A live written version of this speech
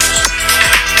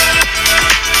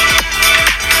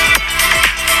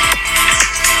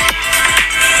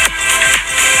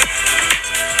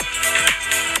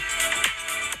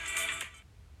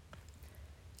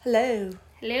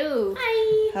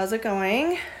How's it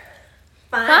going?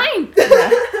 Fine.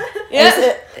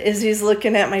 Yeah. Izzy's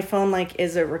looking at my phone like,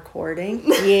 is it recording?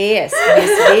 Yes,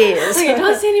 it is. Wait,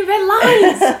 don't see any red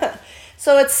lines.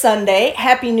 So it's Sunday.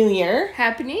 Happy New Year.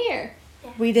 Happy New Year. Yeah.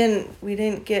 We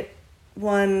didn't get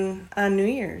one on New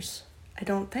Year's, I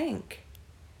don't think.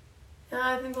 No,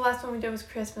 I think the last one we did was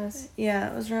Christmas.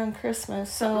 Yeah, it was around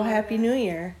Christmas. So Happy New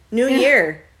Year. New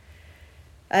Year.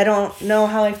 I don't know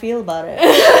how I feel about it.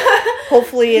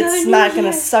 Hopefully it's not going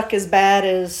to suck as bad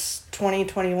as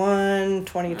 2021,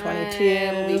 2022.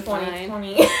 It'll be fine.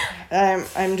 2020.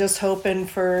 I'm just hoping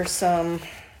for some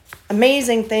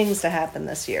amazing things to happen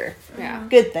this year. Yeah.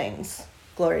 Good things.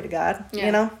 Glory to God, Yeah.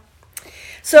 you know?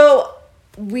 So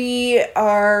we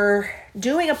are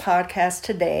doing a podcast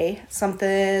today,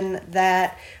 something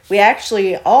that we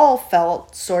actually all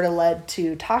felt sort of led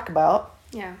to talk about.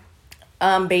 Yeah.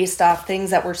 Based off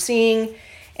things that we're seeing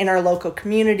in our local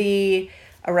community,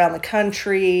 around the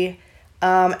country,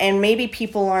 and maybe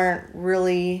people aren't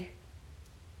really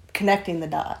connecting the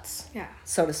dots,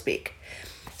 so to speak.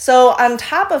 So on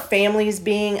top of families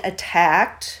being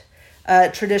attacked,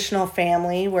 traditional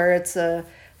family where it's a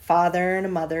father and a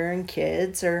mother and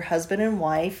kids, or husband and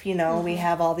wife, you know, we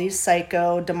have all these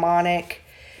psycho, demonic,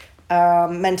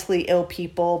 mentally ill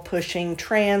people pushing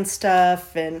trans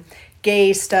stuff and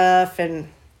gay stuff and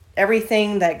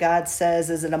everything that God says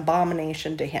is an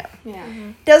abomination to him. Yeah.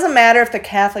 Mm-hmm. Doesn't matter if the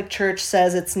Catholic Church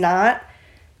says it's not.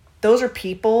 Those are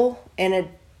people, and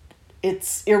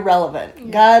it's irrelevant.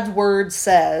 Yeah. God's word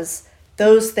says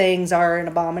those things are an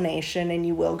abomination and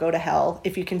you will go to hell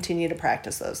if you continue to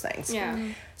practice those things. Yeah.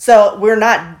 Mm-hmm. So we're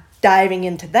not diving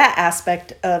into that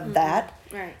aspect of that.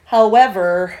 Right.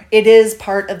 However, it is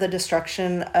part of the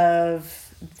destruction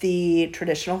of the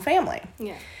traditional family.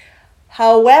 Yeah.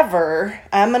 However,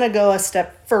 I'm going to go a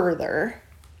step further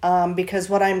because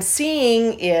what I'm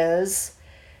seeing is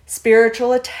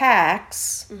spiritual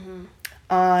attacks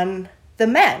on the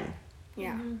men.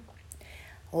 Yeah.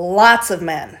 Lots of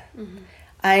men.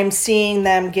 I'm seeing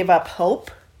them give up hope.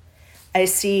 I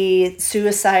see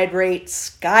suicide rates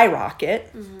skyrocket.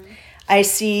 I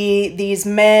see these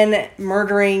men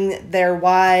murdering their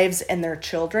wives and their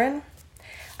children.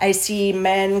 I see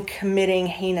men committing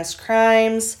heinous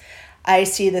crimes. I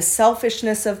see the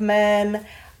selfishness of men.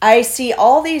 I see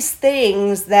all these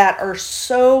things that are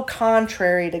so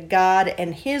contrary to God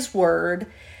and His Word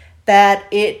that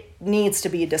it needs to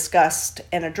be discussed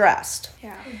and addressed.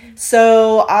 Yeah.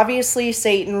 So obviously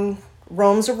Satan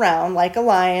roams around like a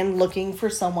lion looking for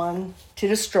someone to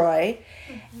destroy.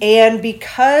 And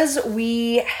because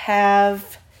we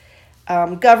have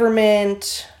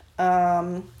government,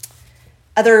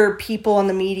 other people in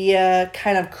the media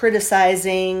kind of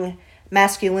criticizing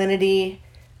masculinity,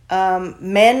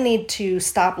 men need to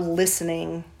stop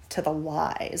listening to the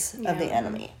lies of the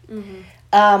enemy.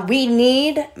 We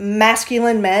need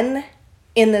masculine men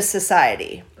in this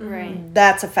society. Right.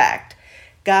 That's a fact.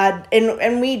 God,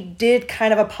 and we did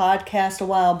kind of a podcast a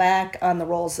while back on the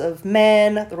roles of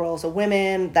men, the roles of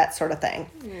women, that sort of thing.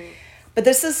 But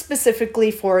this is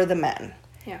specifically for the men.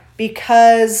 Yeah.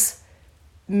 Because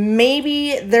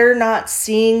maybe they're not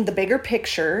seeing the bigger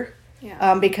picture.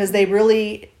 Yeah. Because they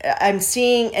really, I'm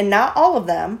seeing, and not all of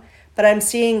them, but I'm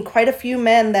seeing quite a few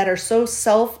men that are so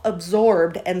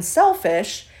self-absorbed and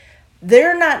selfish,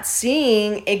 they're not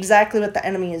seeing exactly what the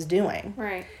enemy is doing.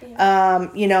 Right.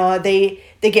 You know, they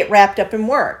get wrapped up in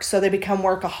work, so they become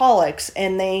workaholics,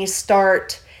 and they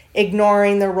start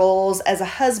ignoring their roles as a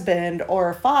husband or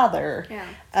a father.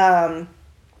 Yeah.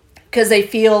 Because they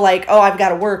feel like, oh, I've got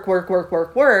to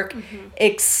work.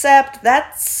 Except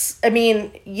that's, I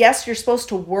mean, yes, you're supposed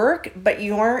to work, but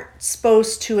you aren't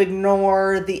supposed to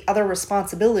ignore the other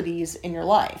responsibilities in your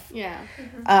life. Yeah.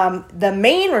 The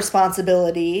main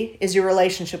responsibility is your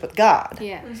relationship with God.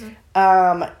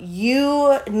 Yeah.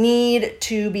 You need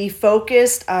to be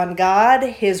focused on God,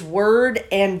 His Word,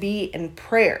 and be in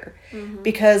prayer.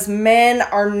 Because men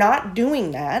are not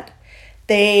doing that.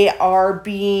 They are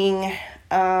being,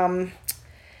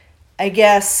 I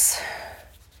guess,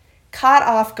 caught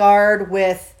off guard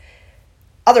with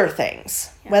other things,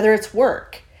 whether it's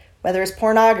work, whether it's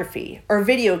pornography or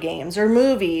video games or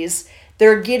movies.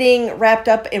 They're getting wrapped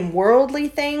up in worldly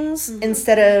things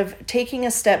instead of taking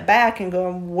a step back and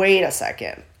going, wait a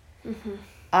second.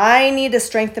 I need to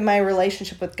strengthen my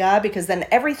relationship with God because then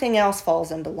everything else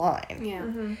falls into line.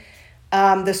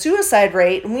 Yeah. The suicide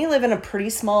rate, and we live in a pretty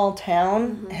small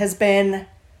town, has been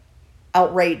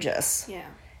outrageous. Yeah.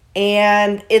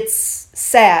 And it's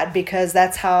sad because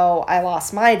that's how I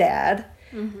lost my dad.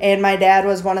 And my dad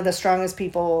was one of the strongest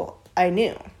people I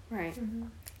knew. Right.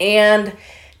 And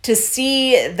to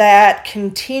see that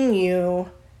continue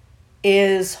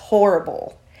is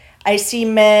horrible. I see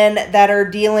men that are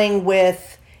dealing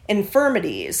with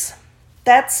infirmities.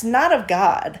 That's not of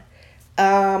God.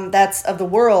 That's of the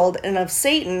world and of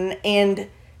Satan. And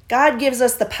God gives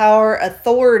us the power,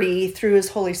 authority through his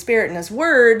Holy Spirit and his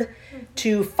word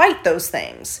to fight those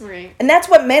things. Right. And that's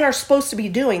what men are supposed to be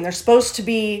doing. They're supposed to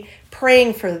be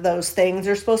praying for those things.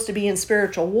 They're supposed to be in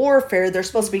spiritual warfare. They're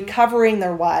supposed to be covering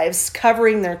their wives,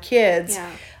 covering their kids,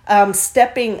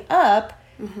 stepping up,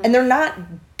 and they're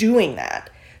not doing that.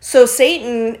 So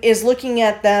Satan is looking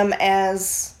at them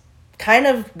as kind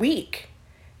of weak.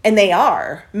 And they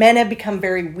are. Men have become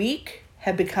very weak,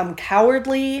 have become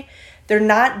cowardly. They're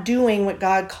not doing what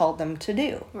God called them to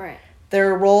do. Right.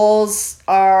 Their roles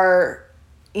are,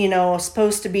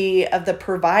 supposed to be of the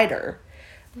provider,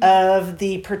 of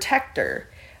the protector.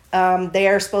 They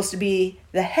are supposed to be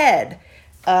the head.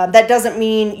 That doesn't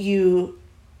mean you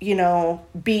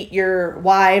beat your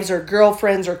wives or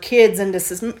girlfriends or kids into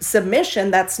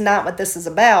submission. That's not what this is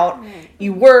about. Right.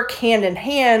 You work hand in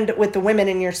hand with the women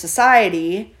in your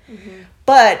society,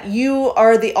 but you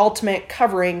are the ultimate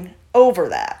covering over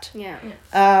that. Yeah.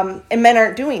 And men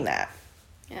aren't doing that.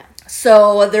 Yeah.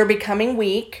 So they're becoming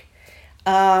weak.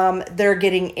 They're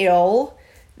getting ill.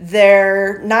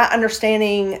 They're not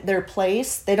understanding their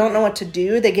place. They don't know what to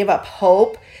do. They give up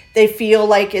hope. They feel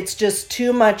like it's just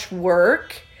too much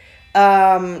work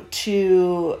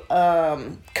to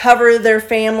cover their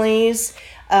families.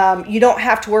 You don't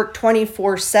have to work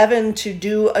 24/7 to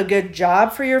do a good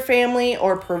job for your family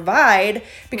or provide,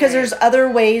 because there's other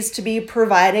ways to be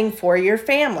providing for your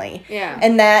family. Yeah.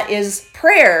 And that is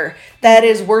prayer. That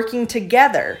is working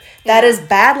together. That is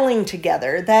battling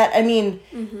together.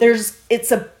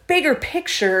 It's a bigger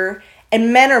picture,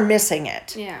 and men are missing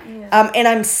it. Yeah. And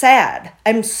I'm sad.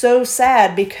 I'm so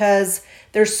sad because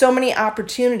there's so many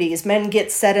opportunities. Men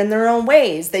get set in their own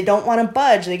ways. They don't want to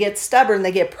budge. They get stubborn.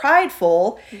 They get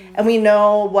prideful. And we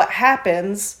know what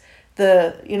happens,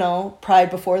 pride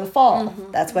before the fall.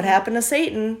 That's what happened to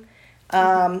Satan.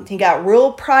 He got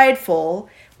real prideful,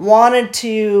 wanted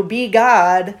to be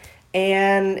God,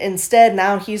 and instead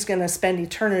now he's going to spend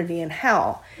eternity in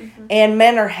hell. And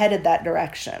men are headed that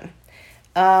direction.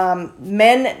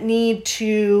 Men need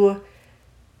to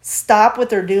stop what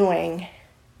they're doing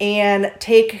and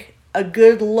take a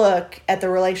good look at the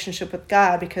relationship with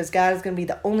God, because God is going to be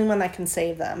the only one that can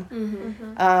save them,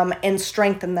 and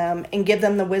strengthen them and give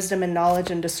them the wisdom and knowledge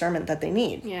and discernment that they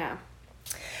need. Yeah.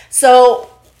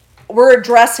 So we're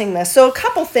addressing this. So a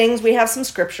couple things, we have some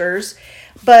scriptures,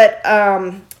 but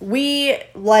we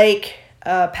like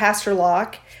Pastor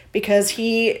Locke because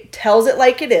he tells it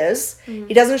like it is.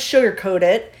 He doesn't sugarcoat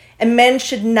it. And men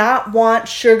should not want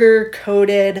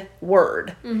sugar-coated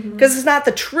word, because it's not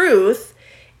the truth.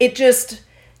 It just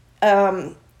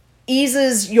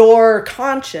eases your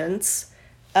conscience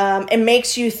and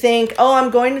makes you think, oh, I'm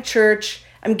going to church,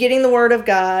 I'm getting the word of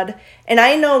God. And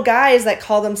I know guys that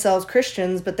call themselves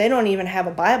Christians, but they don't even have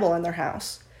a Bible in their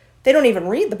house. They don't even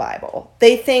read the Bible.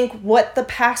 They think what the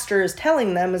pastor is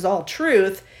telling them is all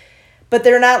truth, but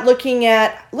they're not look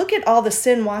at all the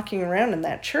sin walking around in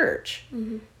that church.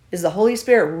 Is the Holy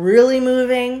Spirit really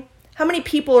moving? How many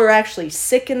people are actually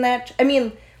sick in that?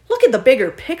 Look at the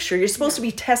bigger picture. You're supposed to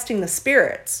be testing the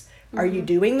spirits. Are you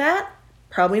doing that?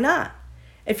 Probably not.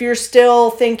 If you're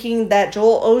still thinking that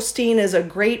Joel Osteen is a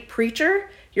great preacher,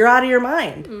 you're out of your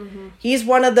mind. He's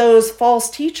one of those false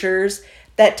teachers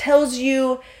that tells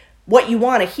you what you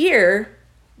want to hear,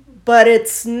 but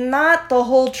it's not the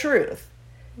whole truth.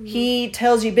 He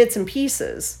tells you bits and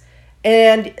pieces.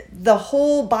 And the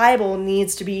whole Bible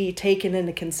needs to be taken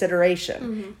into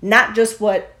consideration. Not just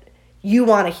what you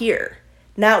want to hear.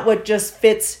 Not what just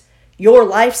fits your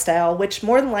lifestyle, which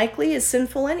more than likely is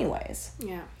sinful anyways.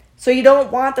 Yeah. So you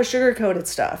don't want the sugar-coated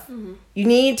stuff. You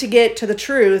need to get to the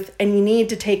truth, and you need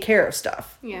to take care of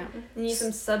stuff. Yeah. You need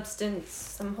some substance,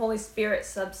 some Holy Spirit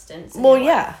substance. Well,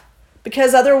 yeah.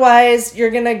 Because otherwise,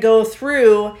 you're going to go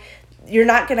through, you're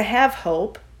not going to have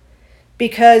hope,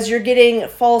 because you're getting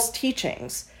false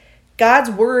teachings.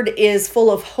 God's word is full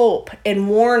of hope and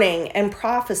warning and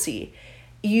prophecy.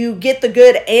 You get the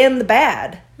good and the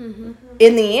bad.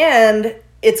 In the end,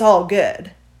 it's all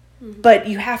good. But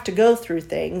you have to go through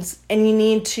things, and you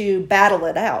need to battle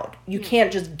it out. You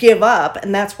can't just give up,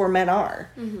 and that's where men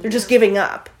are. They're just giving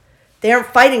up. They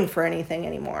aren't fighting for anything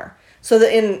anymore. So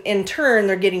that in turn,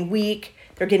 they're getting weak.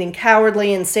 They're getting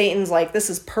cowardly, and Satan's like, this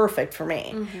is perfect for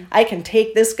me. I can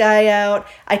take this guy out.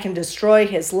 I can destroy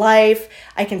his life.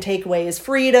 I can take away his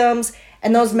freedoms.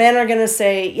 And those men are going to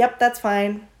say, yep, that's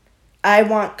fine. I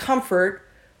want comfort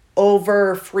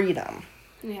over freedom.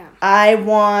 Yeah. I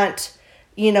want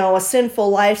a sinful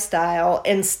lifestyle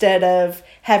instead of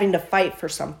having to fight for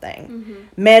something.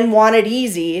 Men want it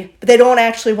easy, but they don't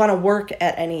actually want to work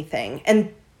at anything.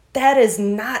 And that is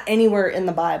not anywhere in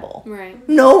the Bible. Right.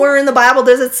 Nowhere in the Bible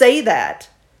does it say that.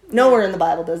 Nowhere in the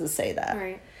Bible does it say that.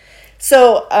 Right.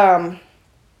 So,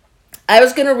 I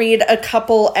was going to read a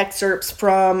couple excerpts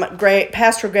from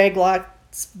Pastor Greg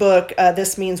Locke's book,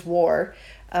 This Means War.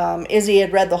 Izzy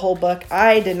had read the whole book.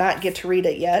 I did not get to read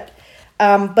it yet.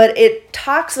 But it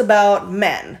talks about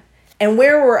men and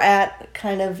where we're at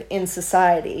kind of in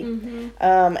society.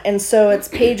 And so it's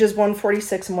pages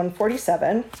 146 and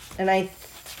 147.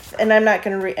 And I'm not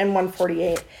going to read, and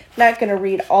 148. I'm not going to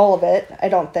read all of it, I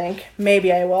don't think.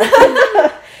 Maybe I will.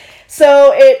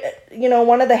 So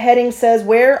one of the headings says,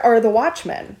 "Where are the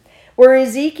watchmen?" Where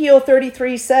Ezekiel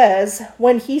 33 says,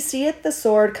 "When he seeth the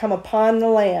sword come upon the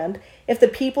land, if the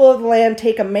people of the land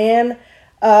take a man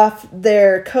off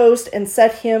their coast and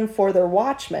set him for their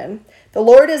watchman," the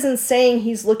Lord isn't saying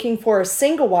he's looking for a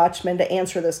single watchman to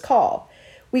answer this call.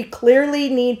 We clearly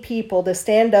need people to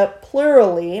stand up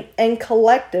plurally and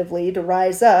collectively to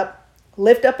rise up,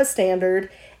 lift up a standard,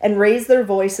 and raise their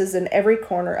voices in every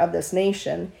corner of this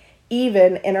nation,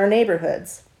 even in our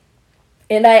neighborhoods.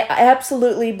 And I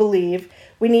absolutely believe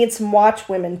we need some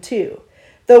watchwomen too.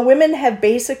 Though women have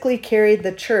basically carried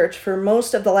the church for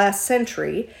most of the last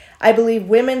century, I believe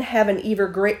women have an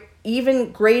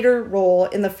even greater role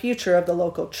in the future of the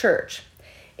local church.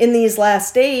 In these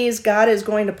last days, God is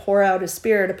going to pour out his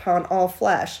Spirit upon all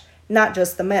flesh, not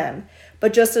just the men.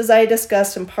 But just as I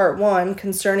discussed in part 1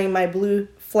 concerning my blue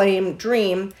flame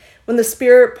dream, when the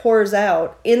Spirit pours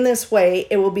out in this way,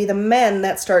 it will be the men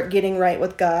that start getting right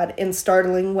with God in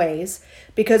startling ways,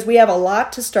 because we have a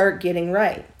lot to start getting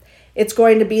right. It's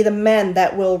going to be the men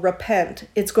that will repent.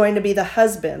 It's going to be the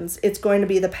husbands. It's going to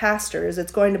be the pastors.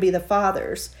 It's going to be the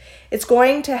fathers. It's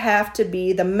going to have to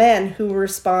be the men who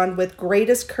respond with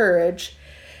greatest courage.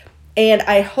 And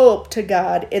I hope to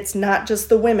God it's not just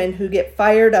the women who get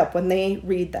fired up when they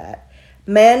read that.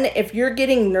 Men, if you're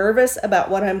getting nervous about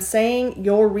what I'm saying,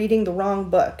 you're reading the wrong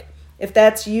book. If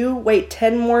that's you, wait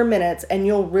 10 more minutes and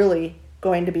you're really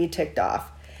going to be ticked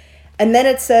off. And then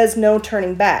it says no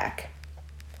turning back.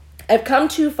 I've come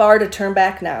too far to turn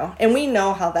back now, and we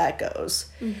know how that goes.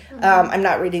 I'm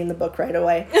not reading the book right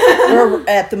away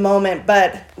at the moment,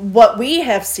 but what we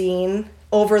have seen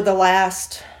over the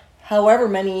last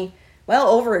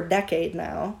over a decade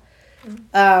now,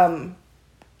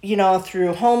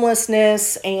 through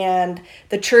homelessness and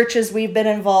the churches we've been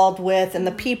involved with and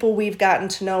the people we've gotten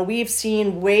to know, we've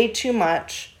seen way too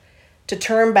much to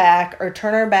turn back or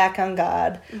turn our back on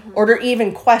God or to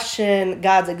even question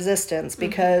God's existence,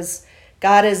 because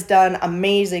God has done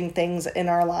amazing things in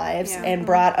our lives and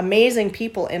brought amazing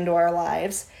people into our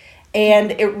lives.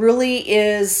 And it really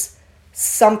is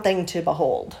something to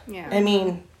behold. Yeah. I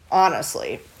mean,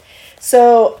 honestly.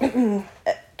 So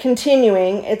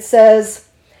continuing, it says,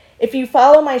 "If you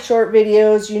follow my short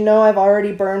videos, you know I've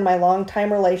already burned my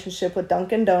long-time relationship with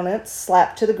Dunkin' Donuts,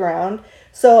 slapped to the ground,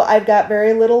 so I've got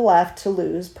very little left to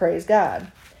lose, praise God.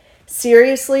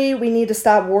 Seriously, we need to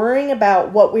stop worrying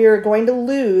about what we are going to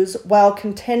lose while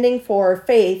contending for our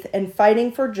faith and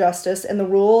fighting for justice and the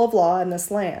rule of law in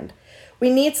this land. We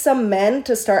need some men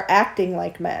to start acting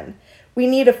like men. We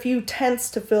need a few tents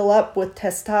to fill up with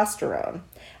testosterone.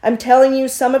 I'm telling you,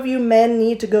 some of you men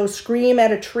need to go scream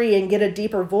at a tree and get a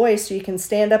deeper voice so you can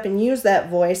stand up and use that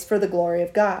voice for the glory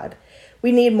of God.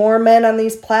 We need more men on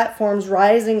these platforms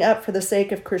rising up for the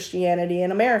sake of Christianity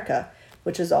in America,"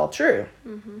 which is all true.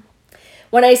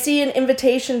 "When I see an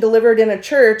invitation delivered in a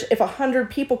church, if 100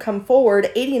 people come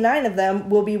forward, 89 of them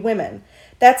will be women.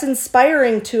 That's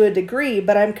inspiring to a degree,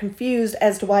 but I'm confused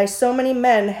as to why so many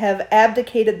men have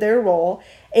abdicated their role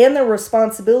and their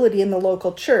responsibility in the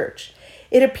local church.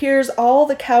 It appears all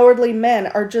the cowardly men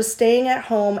are just staying at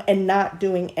home and not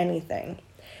doing anything.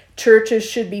 Churches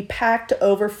should be packed to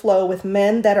overflow with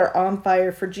men that are on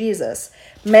fire for Jesus,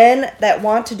 men that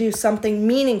want to do something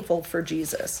meaningful for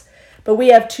Jesus. But we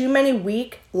have too many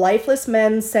weak, lifeless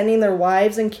men sending their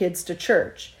wives and kids to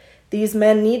church. These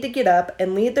men need to get up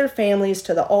and lead their families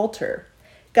to the altar.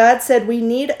 God said we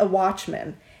need a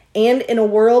watchman, and in a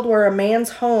world where a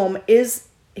man's home is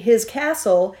his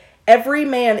castle, every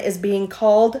man is being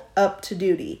called up to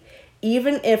duty,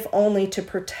 even if only to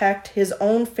protect his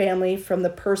own family from the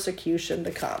persecution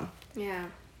to come." Yeah.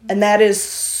 And that is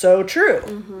so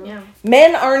true. Yeah.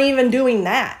 Men aren't even doing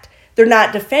that. They're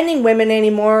not defending women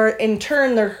anymore. In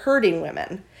turn, they're hurting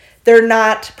women. They're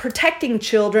not protecting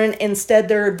children. Instead,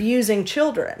 they're abusing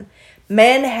children.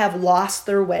 Men have lost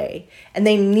their way, and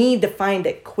they need to find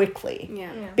it quickly. Yeah.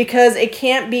 Because it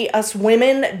can't be us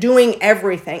women doing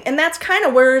everything. And that's kind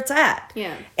of where it's at.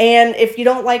 Yeah. And if you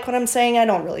don't like what I'm saying, I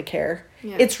don't really care.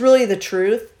 Yeah. It's really the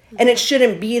truth, and it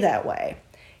shouldn't be that way.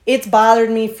 It's bothered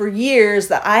me for years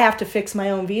that I have to fix my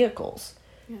own vehicles.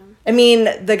 Yeah. I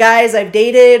mean, the guys I've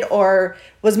dated or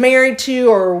was married to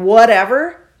or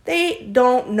whatever, they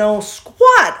don't know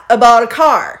squat about a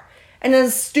car. And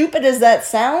as stupid as that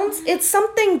sounds, it's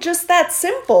something just that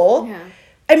simple. Yeah.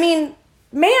 I mean,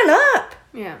 man up.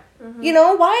 Yeah. You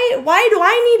know, why do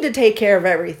I need to take care of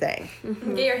everything?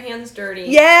 Get your hands dirty.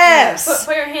 Yes.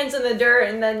 Put your hands in the dirt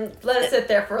and then let it sit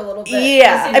there for a little bit.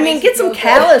 Yeah. Just I mean, makes get you some feel good.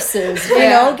 calluses, you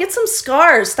Yeah. know, get some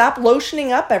scars. Stop lotioning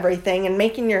up everything and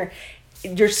making your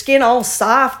skin all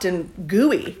soft and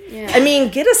gooey. Yeah. I mean,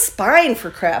 get a spine for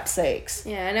crap's sakes.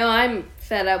 Yeah, I know I'm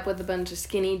fed up with a bunch of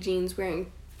skinny jeans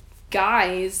wearing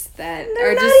guys that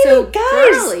They're are not just so even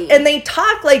guys. girly. And they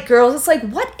talk like girls. It's like,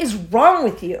 what is wrong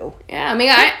with you? Yeah, I mean,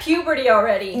 I Puberty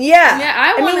already. Yeah. Yeah,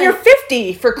 I mean, wanna- you're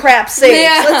 50 for crap's sakes.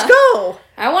 Yeah. Let's go.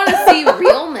 want to see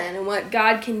real men and what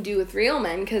God can do with real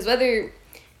men, because whether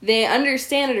they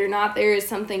understand it or not, there is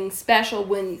something special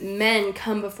when men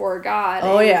come before God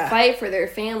Oh, and yeah. fight for their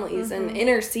families and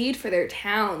intercede for their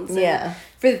towns and Yeah.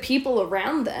 for the people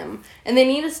around them. And they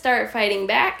need to start fighting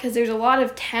back, because there's a lot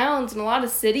of towns and a lot of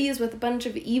cities with a bunch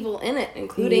of evil in it,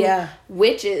 including Yeah.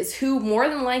 witches who more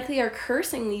than likely are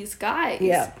cursing these guys.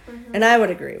 Yeah. And I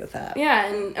would agree with that. Yeah,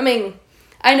 and I mean,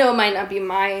 I know it might not be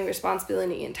my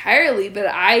responsibility entirely, but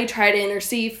I try to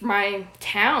intercede for my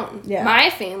town, Yeah.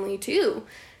 my family too.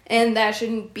 And that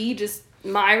shouldn't be just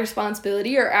my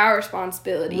responsibility or our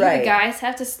responsibility. Right. The guys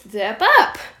have to step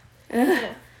up.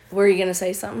 Were you going to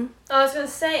say something? I was going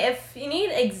to say, if you need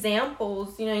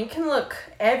examples, you can look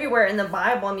everywhere in the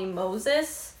Bible. I mean,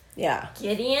 Moses, Yeah.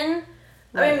 Gideon.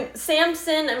 I Right. mean,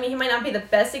 Samson, he might not be the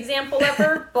best example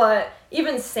ever, but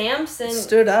even Samson.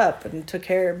 Stood up and took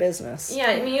care of business.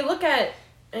 Yeah, I mean, you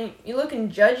look in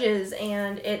Judges,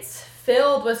 and it's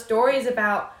filled with stories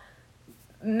about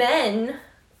men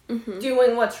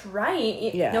doing what's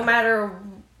right, Yeah. no matter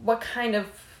what kind of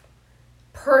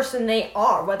person they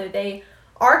are, whether they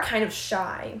are kind of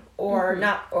shy or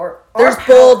not, or There's are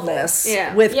powerful. boldness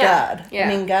Yeah. with Yeah. God. Yeah. I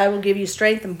mean, God will give you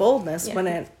strength and boldness Yeah.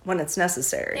 when it's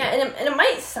necessary. Yeah, and it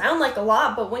might sound like a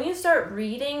lot, but when you start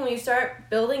reading, when you start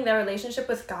building that relationship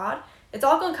with God, it's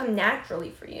all going to come naturally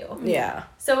for you. Yeah.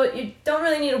 So you don't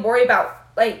really need to worry about,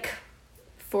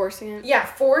 Forcing it.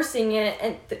 forcing it,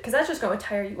 and because that's just going to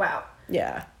tire you out.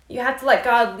 Yeah. You have to let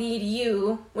God lead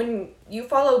you. When you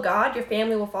follow God, your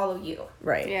family will follow you.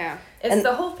 Right. Yeah. It's And-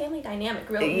 the whole family dynamic,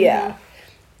 really. Yeah.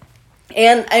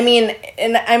 And I mean,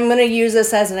 and I'm going to use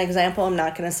this as an example. I'm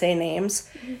not going to say names.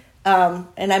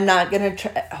 And I'm not going to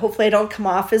hopefully I don't come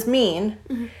off as mean.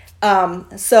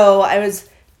 So I was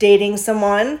dating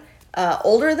someone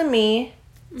older than me,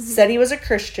 said he was a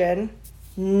Christian,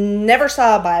 never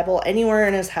saw a Bible anywhere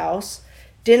in his house,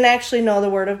 didn't actually know the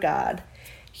Word of God.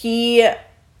 He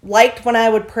liked when I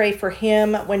would pray for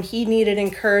him when he needed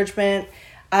encouragement.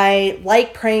 I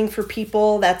like praying for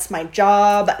people. That's my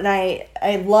job. And I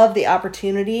love the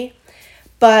opportunity.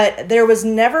 But there was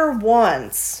never one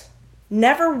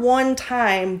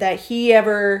time that he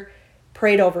ever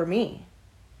prayed over me,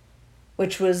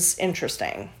 which was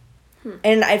interesting.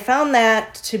 And I found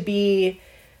that to be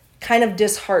kind of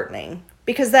disheartening,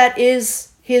 because that is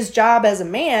his job as a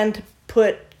man to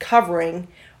put covering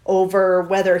over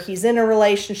whether he's in a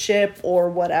relationship or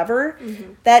whatever.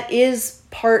 That is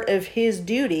part of his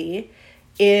duty,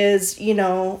 is,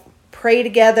 pray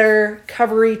together,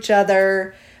 cover each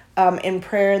other in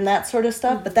prayer and that sort of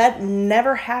stuff. But that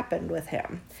never happened with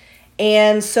him.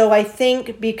 And so I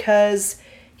think because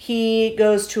he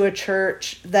goes to a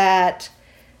church that,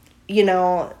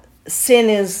 sin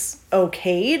is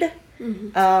okayed,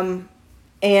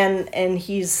 and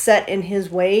he's set in his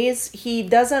ways, he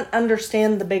doesn't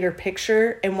understand the bigger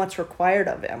picture and what's required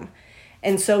of him.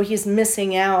 And so he's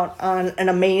missing out on an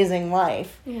amazing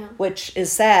life, which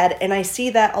is sad. And I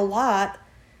see that a lot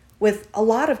with a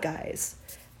lot of guys.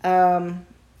 And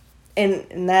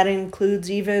that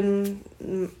includes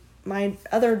even my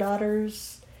other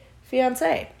daughter's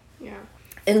fiance. Yeah.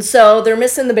 And so they're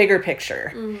missing the bigger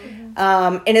picture.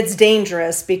 And it's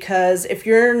dangerous, because if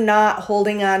you're not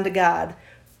holding on to God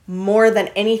more than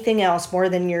anything else, more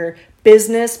than your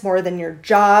business, more than your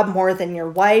job, more than your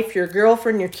wife, your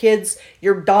girlfriend, your kids,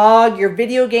 your dog, your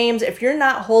video games, if you're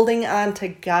not holding on to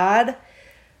God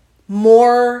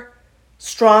more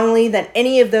strongly than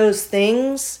any of those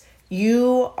things,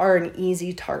 you are an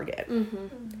easy target.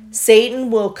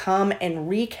 Satan will come and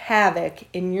wreak havoc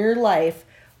in your life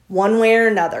one way or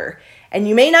another. And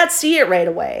you may not see it right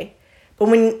away. But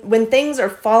when things are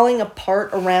falling apart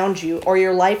around you, or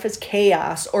your life is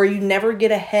chaos, or you never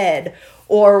get ahead,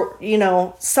 or,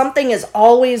 something is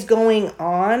always going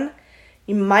on,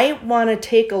 you might want to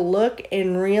take a look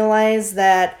and realize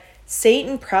that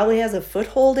Satan probably has a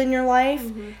foothold in your life,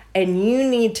 and you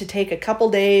need to take a couple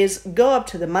days, go up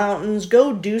to the mountains,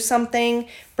 go do something,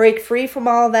 break free from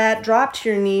all that, drop to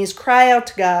your knees, cry out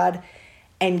to God,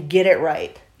 and get it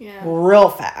right real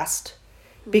fast.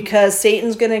 Because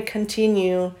Satan's going to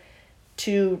continue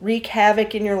to wreak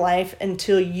havoc in your life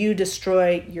until you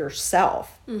destroy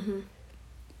yourself. And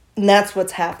that's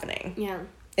what's happening. Yeah.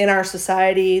 In our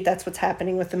society, that's what's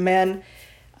happening with the men.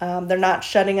 They're not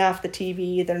shutting off the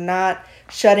TV. They're not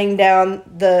shutting down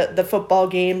the football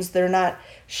games. They're not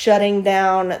shutting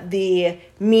down the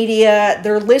media.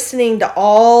 They're listening to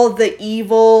all the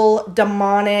evil,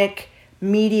 demonic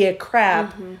media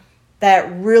crap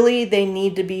that really they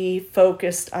need to be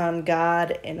focused on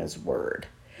God and His Word.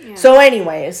 Yeah. So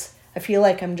anyways, I feel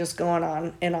like I'm just going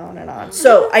on and on and on.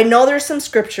 So I know there's some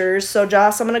scriptures. So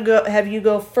Joss, I'm going to have you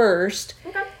go first.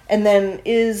 Okay. And then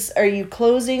are you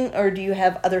closing, or do you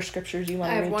have other scriptures you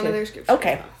want to read? I have one too? other scripture.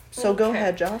 Okay. So go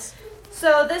ahead, Joss.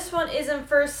 So this one is in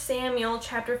 1 Samuel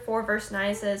chapter 4, verse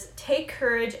 9. It says, "Take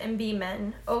courage and be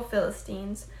men, O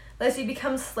Philistines, lest you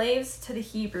become slaves to the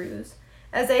Hebrews,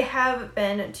 as they have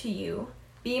been to you.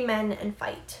 Be men and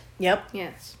fight." Yep.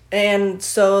 Yes. And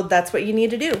so that's what you need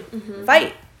to do.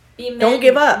 Fight. Be men Don't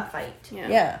give up. and fight.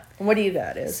 Yeah. What do you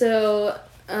got, Is? So,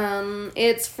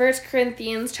 it's 1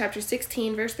 Corinthians chapter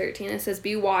 16, verse 13. It says,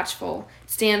 "Be watchful,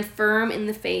 stand firm in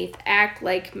the faith, act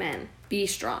like men, be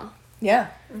strong." Yeah.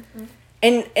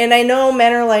 And I know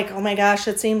men are like, oh my gosh,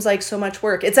 it seems like so much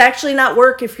work. It's actually not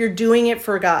work if you're doing it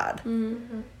for God.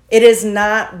 It is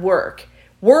not work.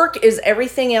 Work is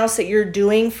everything else that you're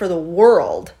doing for the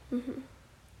world,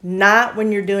 not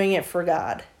when you're doing it for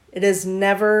God. It is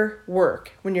never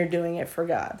work when you're doing it for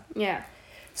God. Yeah.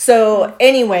 So,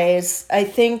 anyways, I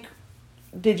think,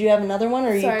 did you have another one,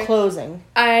 or are Sorry. you closing?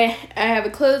 I have a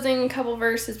closing couple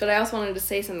verses, but I also wanted to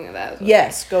say something about it.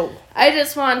 Yes, go. I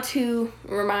just want to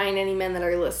remind any men that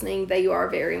are listening that you are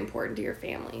very important to your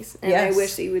families. And Yes. I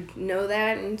wish that you would know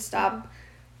that and stop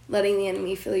letting the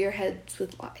enemy fill your heads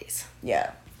with lies.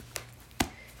 Yeah.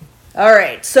 All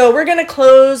right, so we're going to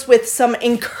close with some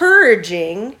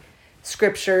encouraging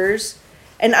scriptures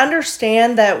and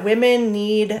understand that women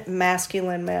need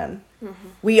masculine men.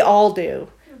 We all do.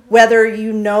 Whether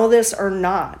you know this or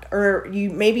not, or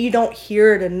maybe you don't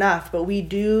hear it enough, but we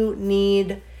do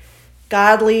need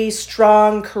godly,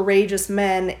 strong, courageous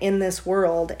men in this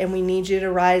world, and we need you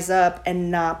to rise up and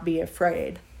not be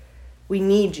afraid. We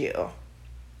need you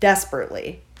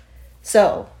desperately.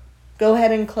 So, go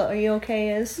ahead and close. Are you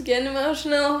okay, Is? Getting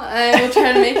emotional. I will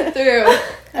try to make it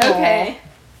through. Okay.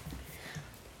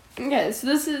 Okay, so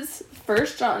this is 1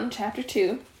 John chapter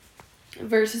 2,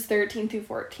 verses 13 through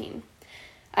 14.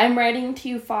 "I'm writing to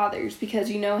you, fathers,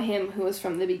 because you know him who was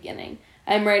from the beginning.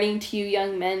 I'm writing to you,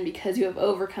 young men, because you have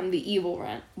overcome the evil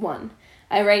one.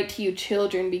 I write to you,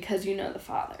 children, because you know the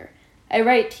Father. I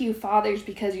write to you, fathers,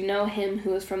 because you know him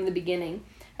who was from the beginning.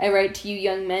 I write to you,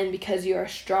 young men, because you are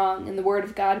strong, and the word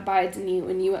of God abides in you,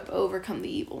 and you have overcome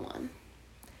the evil one."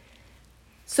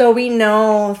 So we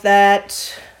know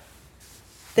that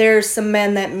there's some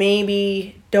men that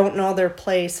maybe don't know their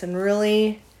place, and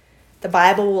really, the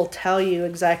Bible will tell you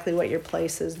exactly what your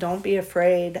place is. Don't be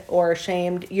afraid or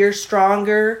ashamed. You're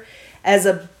stronger as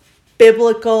a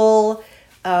biblical,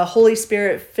 Holy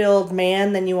Spirit-filled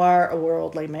man than you are a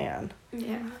worldly man.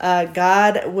 Yeah.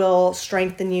 God will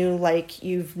strengthen you like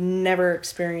you've never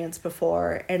experienced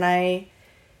before. And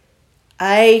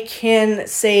I can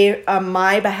say on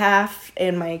my behalf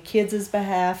and my kids'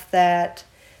 behalf that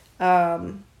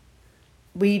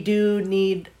we do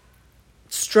need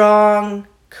strong,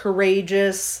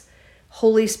 courageous,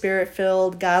 Holy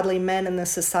Spirit-filled, godly men in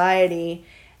this society,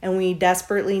 and we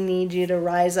desperately need you to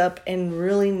rise up and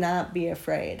really not be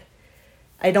afraid.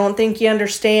 I don't think you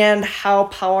understand how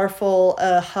powerful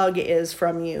a hug is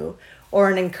from you, or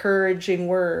an encouraging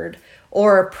word,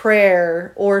 or a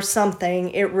prayer, or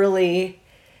something. It really,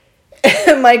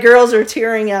 my girls are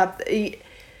tearing up.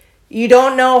 You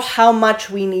don't know how much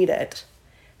we need it.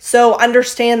 So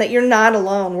understand that you're not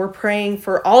alone. We're praying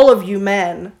for all of you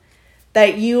men,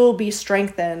 that you will be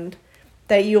strengthened,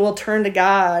 that you will turn to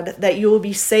God, that you will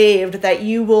be saved, that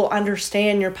you will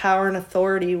understand your power and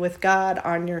authority with God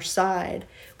on your side.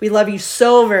 We love you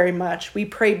so very much. We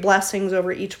pray blessings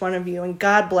over each one of you, and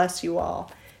God bless you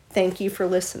all. Thank you for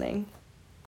listening.